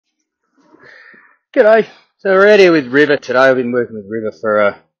G'day. So we're out here with River today. I've been working with River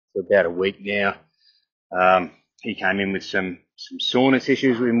for about a week now. He came in with some soreness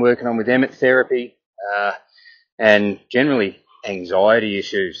issues we've been working on with Emmett therapy, and generally anxiety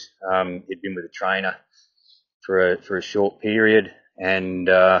issues. He'd been with a trainer for a short period and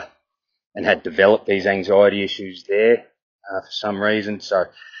had developed these anxiety issues there for some reason. So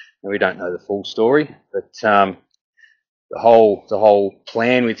we don't know the full story, but the whole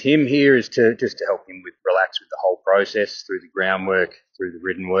plan with him here is to help him relax with the whole process through the groundwork, through the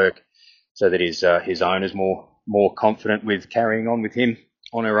ridden work, so that his owner's more confident with carrying on with him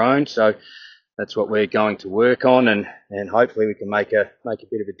on her own. So that's what we're going to work on, and hopefully we can make a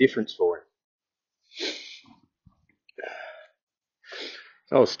bit of a difference for him.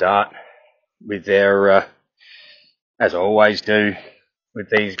 So I'll start with their, as I always do with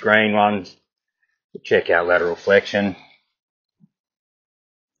these green ones, check our lateral flexion.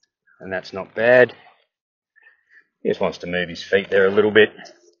 And that's not bad. He just wants to move his feet there a little bit.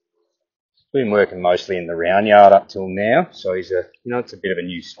 We've been working mostly in the round yard up till now, so it's a bit of a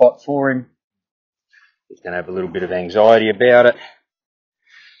new spot for him. He's going to have a little bit of anxiety about it.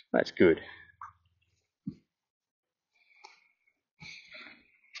 That's good.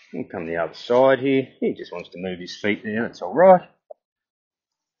 We'll come the other side here. He just wants to move his feet there. That's all right.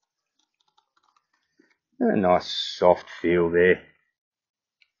 A nice soft feel there.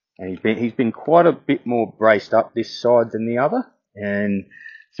 And he's been quite a bit more braced up this side than the other, and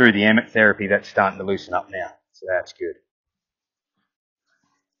through the Emmett therapy that's starting to loosen up now, so that's good.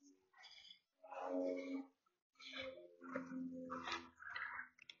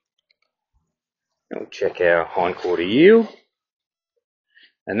 We'll check our hindquarter yield,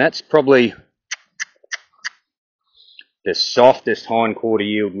 and that's probably the softest hindquarter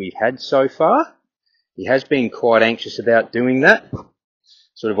yield we've had so far. He has been quite anxious about doing that,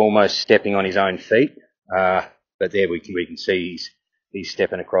 sort of almost stepping on his own feet, but there we can see he's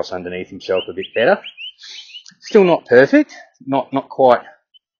stepping across underneath himself a bit better. Still not perfect, not quite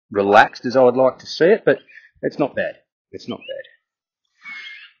relaxed as I would like to see it, but it's not bad. It's not bad.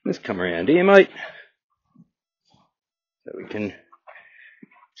 Let's come around here, mate, so we can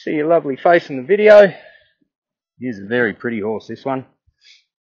see your lovely face in the video. Here's a very pretty horse, this one.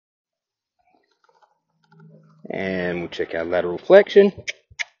 And we'll check our lateral flexion.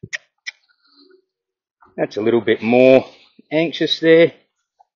 That's a little bit more anxious there,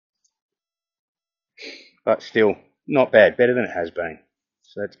 but still not bad, better than it has been,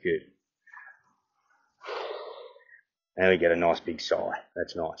 so that's good. Now we get a nice big sigh.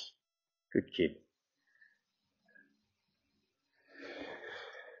 That's nice. Good kid.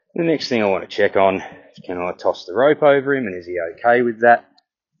 The next thing I want to check on is, can I toss the rope over him, and is he okay with that?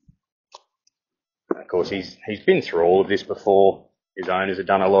 Of course, he's been through all of this before. His owners have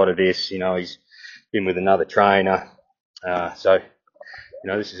done a lot of this. He's been with another trainer, so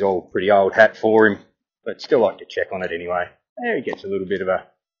this is all pretty old hat for him, but still like to check on it anyway. There he gets a little bit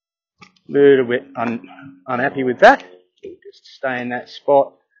unhappy with that. He'll just stay in that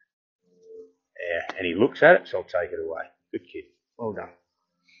spot. Yeah, and he looks at it, so I'll take it away. Good kid. Well done.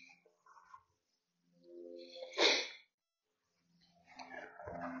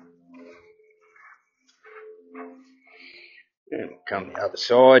 And we'll come the other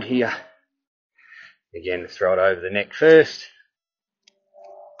side here. Again, throw it over the neck first,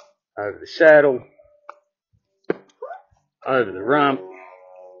 over the saddle, over the rump.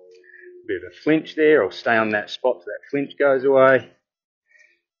 A bit of a flinch there. I'll stay on that spot so that flinch goes away.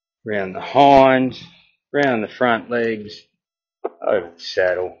 Round the hind, round the front legs, over the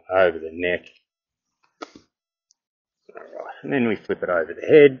saddle, over the neck. Alright, and then we flip it over the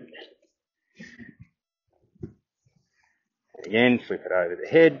head. Again, flip it over the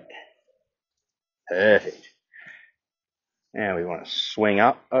head. Perfect. Now we want to swing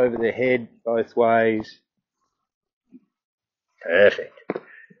up over the head both ways. Perfect.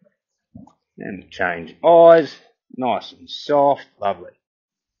 And change eyes. Nice and soft. Lovely.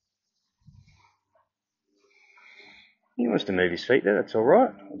 He wants to move his feet there. That's all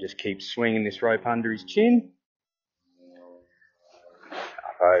right. I'll just keep swinging this rope under his chin.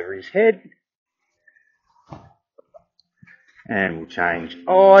 Up over his head. And we'll change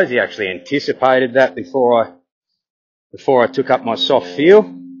eyes. He actually anticipated that before I took up my soft feel.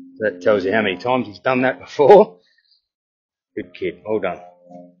 That tells you how many times he's done that before. Good kid. Well done.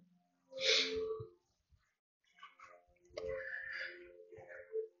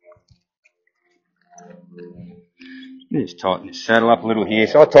 Just tighten the saddle up a little here.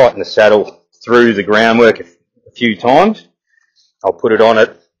 So I tighten the saddle through the groundwork a few times. I'll put it on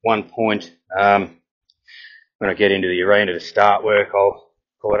at one point. When I get into the arena to start work,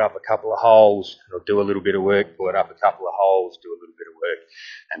 pull it up a couple of holes, or do a little bit of work, pull it up a couple of holes, do a little bit of work,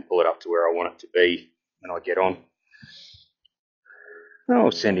 and pull it up to where I want it to be when I get on.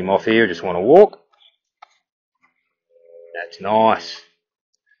 I'll send him off here, just want to walk. That's nice.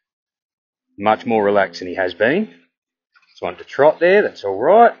 Much more relaxed than he has been. Just wanted to trot there, that's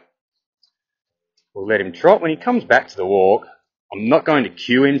alright. We'll let him trot. When he comes back to the walk, I'm not going to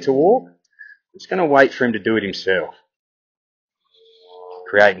cue him to walk. I'm just going to wait for him to do it himself.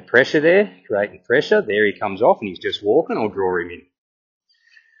 Creating pressure there, creating pressure. There he comes off and he's just walking. I'll draw him in.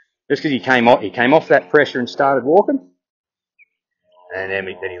 Just because he came off that pressure and started walking. And then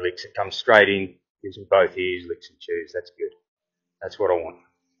he licks it, comes straight in, gives him both ears, licks and chews. That's good. That's what I want.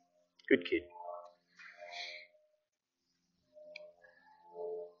 Good kid.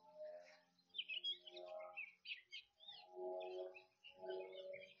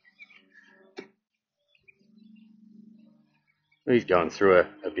 He's going through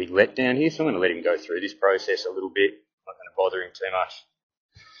a big letdown here, so I'm going to let him go through this process a little bit. I'm not going to bother him too much.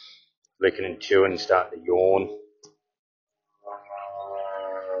 Licking and chewing, starting to yawn.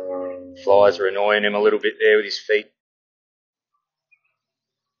 Flies are annoying him a little bit there with his feet.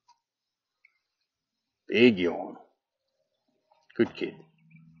 Big yawn. Good kid.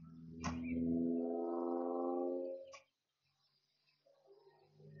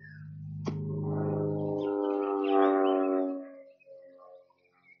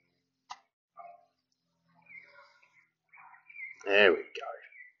 There we go.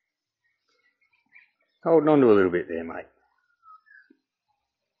 Holding on to a little bit there, mate.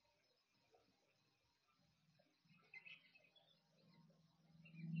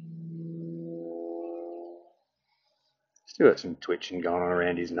 Still got some twitching going on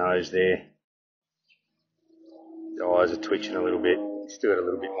around his nose there. His eyes are twitching a little bit. Still got a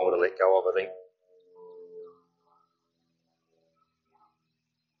little bit more to let go of, I think.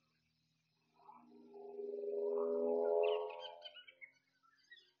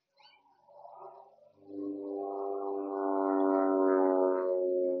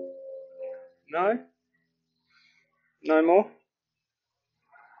 No? No more?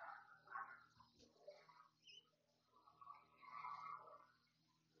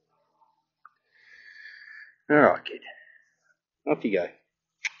 Alright, kid. Off you go.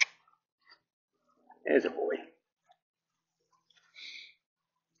 There's a boy.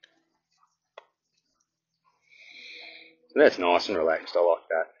 So that's nice and relaxed. I like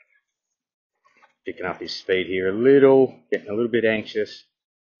that. Picking up his speed here a little, getting a little bit anxious.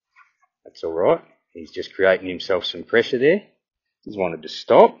 That's alright. He's just creating himself some pressure there. He's wanted to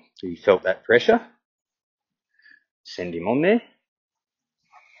stop, so he felt that pressure. Send him on there.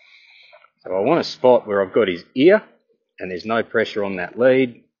 So I want a spot where I've got his ear and there's no pressure on that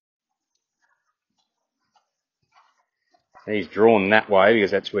lead. He's drawn that way because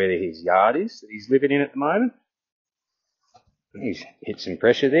that's where his yard is that he's living in at the moment. He's hit some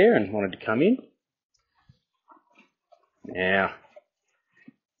pressure there and wanted to come in. Now,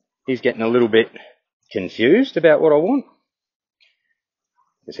 he's getting a little bit confused about what I want.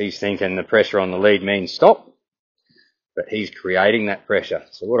 Because he's thinking the pressure on the lead means stop. But he's creating that pressure.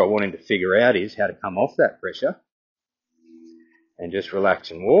 So what I want him to figure out is how to come off that pressure and just relax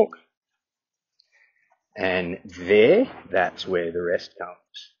and walk. And there, that's where the rest comes.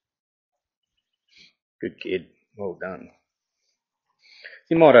 Good kid. Well done.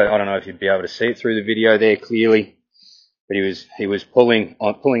 You might, I don't know if you'd be able to see it through the video there clearly, but he was pulling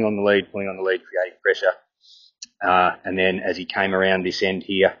on the lead, creating pressure. And then as he came around this end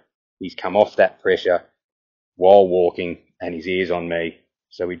here, he's come off that pressure while walking and his ear's on me.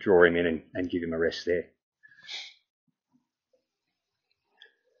 So we draw him in and give him a rest there.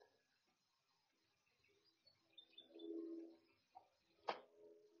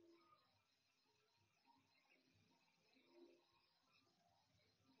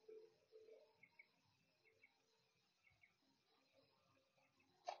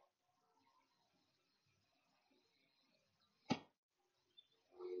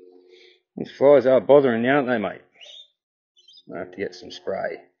 These flies are bothering you, aren't they, mate? I have to get some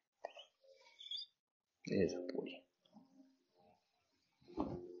spray. There's a boy.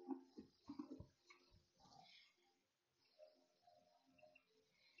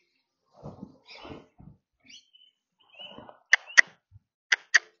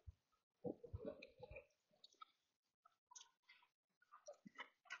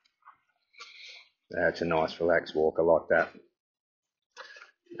 That's a nice relaxed walk. I like that.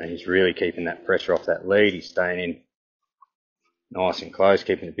 And he's really keeping that pressure off that lead. He's staying in nice and close,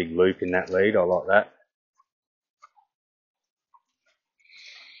 keeping a big loop in that lead. I like that.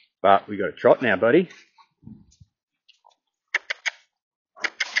 But we got a trot now, buddy.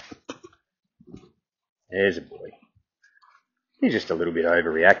 There's a boy. He's just a little bit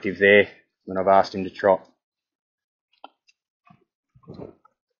overreactive there when I've asked him to trot.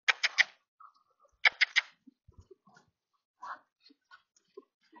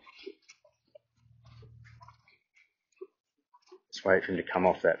 Just wait for him to come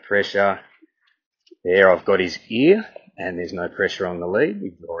off that pressure. There, I've got his ear, and there's no pressure on the lead. We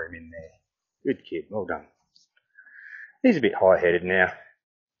draw him in there. Good kid, well done. He's a bit high-headed now,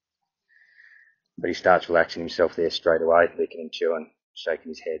 but he starts relaxing himself there straight away, licking and chewing, shaking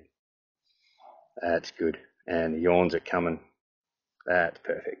his head. That's good. And the yawns are coming. That's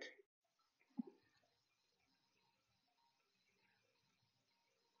perfect.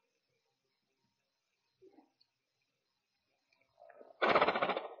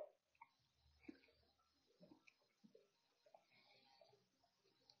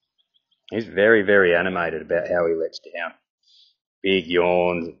 He's very, very animated about how he lets down. Big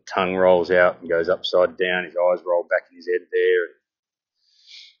yawns, tongue rolls out and goes upside down, his eyes roll back in his head there.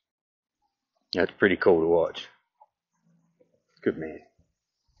 That's pretty cool to watch. Good man.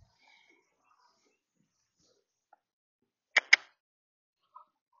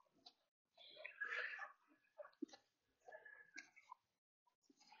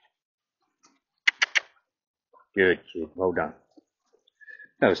 Good kid, well done.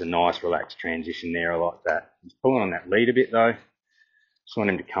 That was a nice relaxed transition there, I like that. He's pulling on that lead a bit though. Just want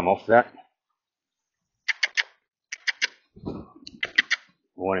him to come off that. I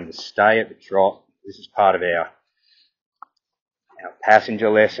want him to stay at the trot. This is part of our passenger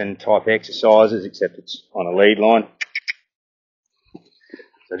lesson type exercises, except it's on a lead line.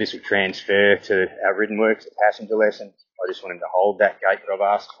 So this will transfer to our ridden works, the passenger lesson. I just want him to hold that gait that I've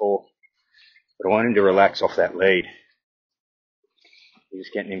asked for. But I want him to relax off that lead. He's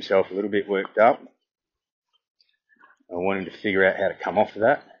just getting himself a little bit worked up. I want him to figure out how to come off of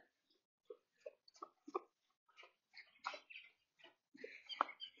that.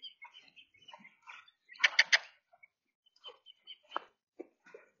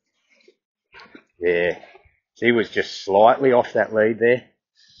 Yeah, he was just slightly off that lead there.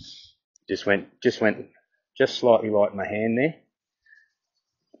 Just went just slightly light in my hand there.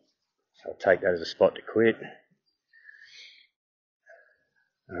 So I'll take that as a spot to quit.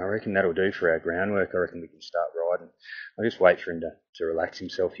 And I reckon that'll do for our groundwork. I reckon we can start riding. I'll just wait for him to relax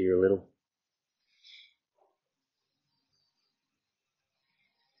himself here a little.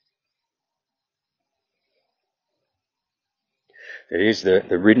 It is the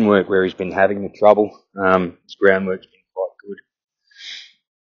ridden work where he's been having the trouble. His groundwork's been quite good.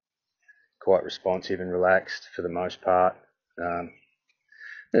 Quite responsive and relaxed for the most part.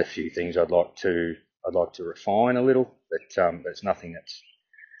 There's a few things I'd like to refine a little, but it's nothing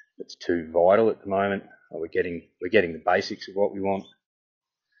that's too vital at the moment. We're getting the basics of what we want.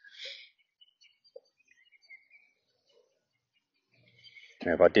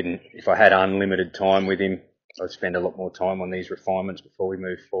 Now, if I had unlimited time with him, I'd spend a lot more time on these refinements before we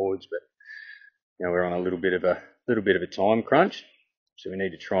move forwards. But we're on a little bit of a time crunch, so we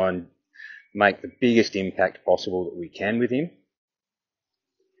need to try and make the biggest impact possible that we can with him,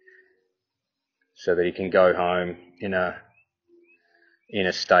 so that he can go home in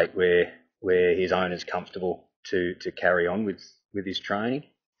a state where his owner's comfortable to carry on with his training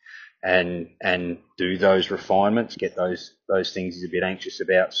and do those refinements, get those things he's a bit anxious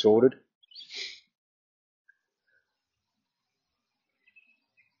about sorted.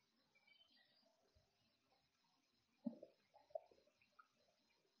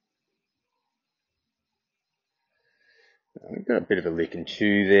 We've got a bit of a lick and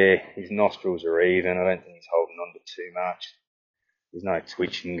chew there. His nostrils are even. I don't think he's holding on to too much. There's no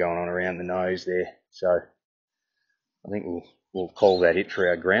twitching going on around the nose there. So I think we'll call that it for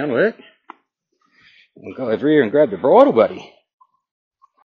our groundwork. We'll go over here and grab the bridle, buddy.